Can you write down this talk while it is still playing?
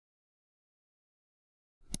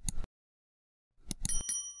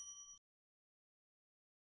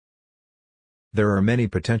There are many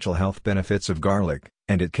potential health benefits of garlic,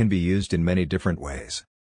 and it can be used in many different ways.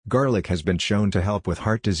 Garlic has been shown to help with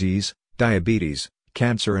heart disease, diabetes,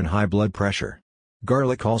 cancer and high blood pressure.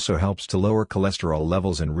 Garlic also helps to lower cholesterol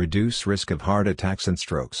levels and reduce risk of heart attacks and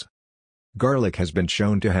strokes. Garlic has been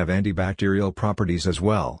shown to have antibacterial properties as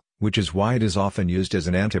well, which is why it is often used as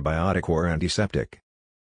an antibiotic or antiseptic.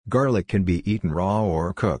 Garlic can be eaten raw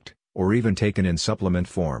or cooked, or even taken in supplement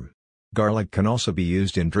form. Garlic can also be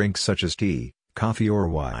used in drinks such as tea, coffee or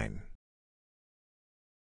wine.